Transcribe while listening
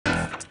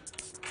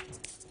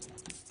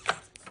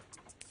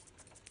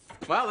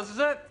Well, this is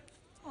it.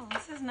 Oh,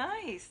 this is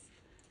nice.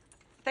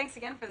 Thanks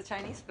again for the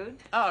Chinese food.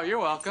 Oh, you're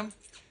welcome.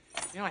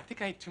 You know, I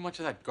think I ate too much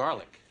of that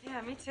garlic.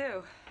 Yeah, me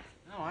too.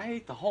 No, I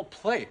ate the whole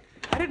plate.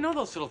 I didn't know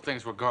those little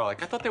things were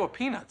garlic. I thought they were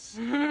peanuts.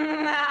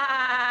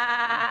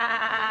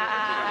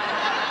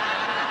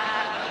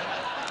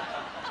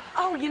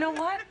 Oh, you know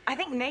what? I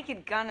think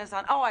Naked Gun is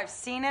on. Oh, I've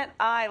seen it.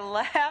 I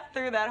laughed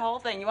through that whole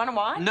thing. You want to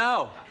watch?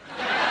 No.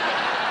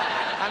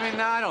 I mean,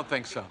 no, I don't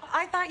think so.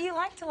 I thought you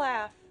liked to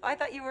laugh. I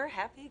thought you were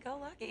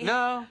happy-go-lucky.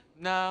 No.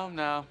 I'm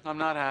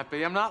not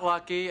happy. I'm not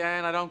lucky,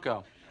 and I don't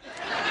go.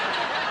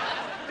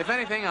 If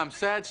anything, I'm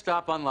sad,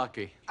 stop,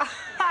 unlucky.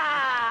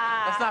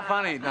 That's not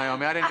funny,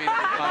 Naomi. I didn't mean to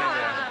be funny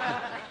there.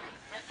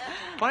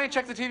 Why don't you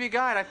check the TV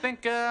guide? I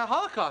think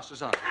Holocaust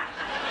is on.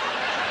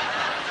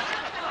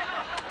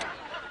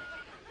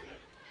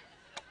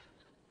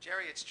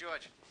 Jerry, it's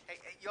George. Hey,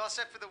 you all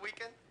set for the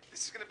weekend?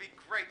 This is going to be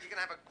great. You're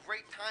going to have a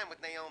great time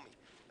with Naomi.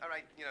 All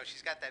right, you know,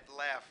 she's got that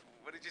laugh.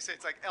 What did you say?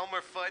 It's like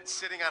Elmer Fudd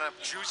sitting on a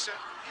juicer.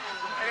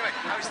 Anyway,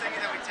 I was thinking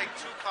that we'd take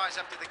 2 cars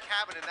up to the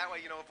cabin, and that way,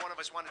 you know, if one of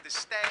us wanted to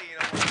stay, you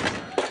know...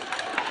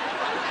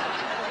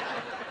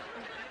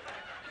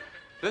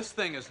 This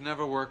thing has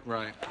never worked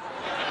right.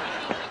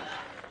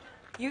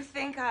 You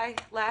think I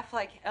laugh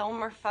like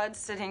Elmer Fudd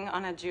sitting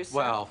on a juicer?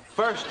 Well,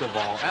 first of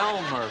all,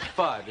 Elmer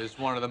Fudd is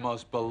one of the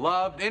most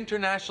beloved,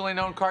 internationally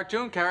known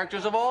cartoon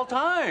characters of all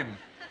time.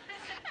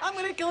 I'm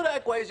gonna kill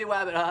that crazy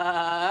rabbit.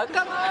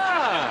 Come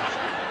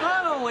on!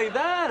 Not only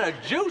that, a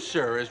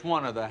juicer is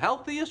one of the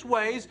healthiest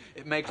ways.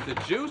 It makes the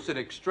juice, it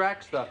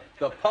extracts the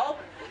pulp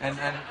and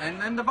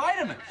the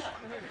vitamins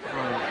for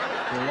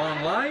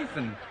long life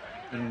and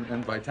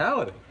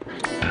vitality.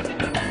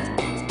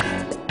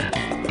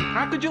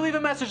 How could you leave a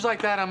message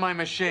like that on my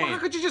machine? Well, how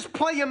could you just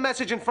play your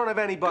message in front of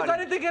anybody? Because I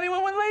didn't think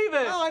anyone would leave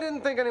it. No, I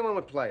didn't think anyone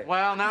would play it.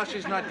 Well, now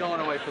she's not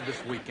going away for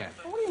this weekend.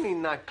 What do you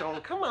mean not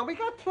going? Come on, we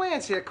got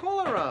plans here.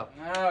 Call her up.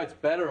 No, it's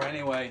better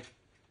anyway.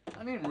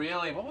 I mean,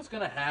 really, what was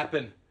gonna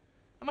happen?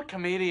 I'm a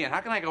comedian.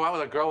 How can I go out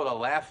with a girl with a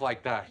laugh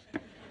like that?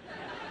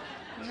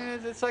 I mean,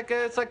 it's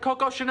like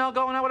Coco Chanel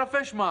going out with a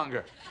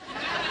fishmonger.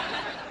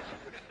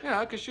 You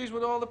know, because she's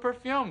with all the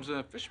perfumes, and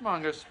a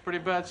fishmonger's a pretty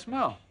bad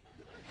smell.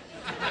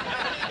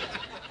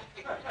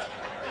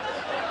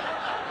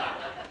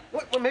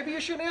 Well, maybe you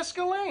should ask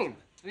Elaine.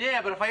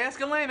 Yeah, but if I ask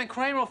Elaine, then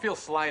Kramer will feel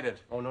slighted.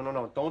 Oh,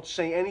 no. Don't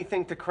say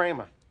anything to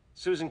Kramer.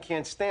 Susan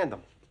can't stand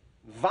him.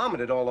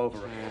 Vomited all over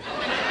her.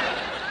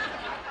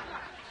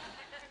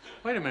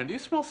 Wait a minute, do you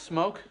smell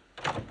smoke?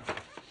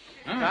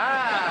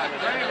 Ah,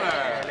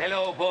 Kramer.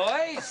 Hello,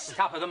 boys.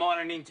 Top of the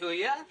morning to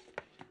you.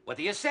 What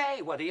do you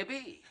say? What do you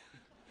be?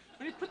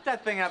 When you put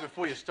that thing out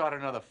before you start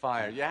another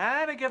fire, you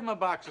had to give him a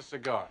box of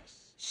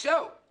cigars.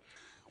 So,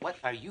 what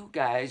are you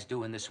guys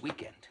doing this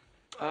weekend?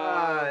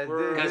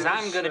 Because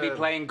I'm going to be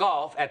playing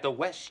golf at the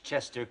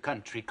Westchester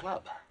Country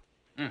Club.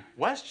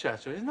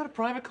 Westchester? Isn't that a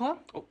private club?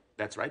 Oh,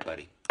 that's right,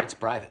 buddy. It's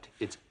private.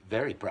 It's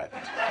very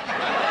private.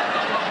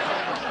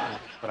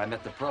 But I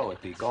met the pro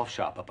at the golf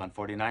shop up on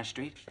 49th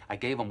Street. I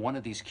gave him one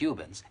of these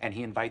Cubans, and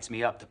he invites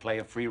me up to play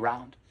a free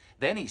round.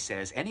 Then he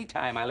says,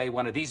 anytime I lay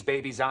one of these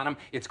babies on him,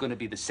 it's going to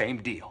be the same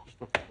deal.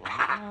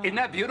 Wow. Isn't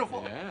that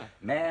beautiful? Yeah.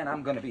 Man,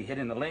 I'm going to be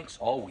hitting the links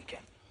all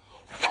weekend.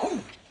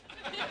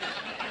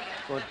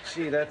 Well,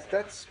 gee,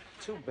 that's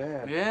too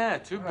bad. Yeah,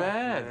 too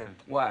bad.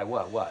 Why?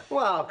 What?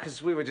 Well,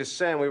 because we were just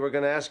saying we were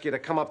going to ask you to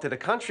come up to the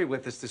country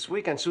with us this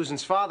weekend.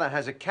 Susan's father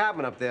has a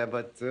cabin up there,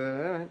 but, all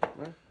right.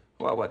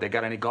 Well, what, they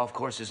got any golf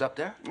courses up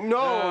there?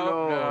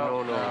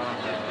 No.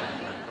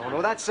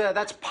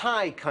 That's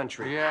pie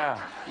country. Yeah.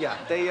 Yeah,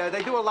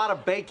 they do a lot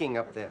of baking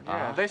up there.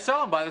 They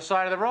sell them by the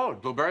side of the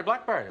road. Blueberry,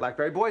 blackberry.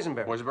 Blackberry,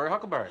 boysenberry. Boysenberry,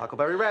 huckleberry.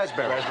 Huckleberry,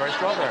 raspberry. Raspberry,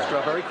 strawberry.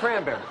 Strawberry,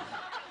 cranberry.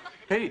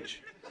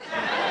 Peach.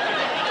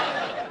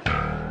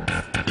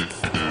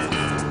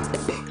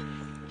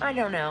 I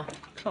don't know.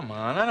 Come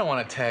on, I don't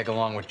want to tag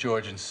along with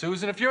George and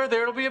Susan. If you're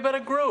there, it'll be a better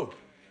group.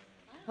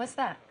 What's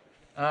that?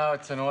 Oh,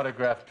 it's an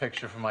autographed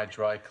picture from my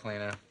dry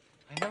cleaner.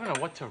 I never know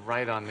what to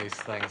write on these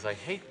things. I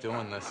hate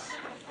doing this.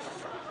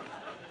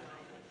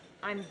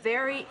 I'm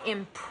very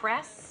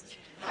impressed.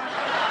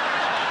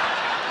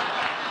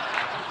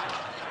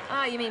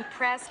 Oh, you mean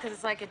pressed because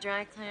it's like a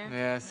dry cleaner?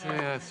 Yeah, see,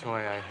 that's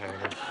why I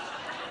hate it.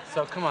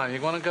 So, come on,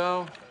 you want to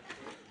go?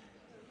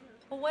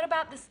 Well, what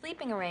about the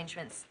sleeping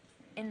arrangements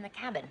in the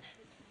cabin?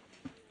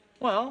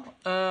 Well,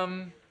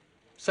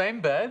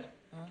 same bed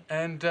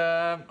and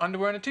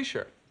underwear and a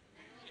T-shirt.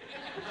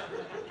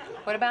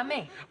 What about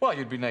me? Well,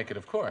 you'd be naked,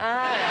 of course.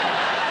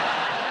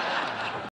 Ah.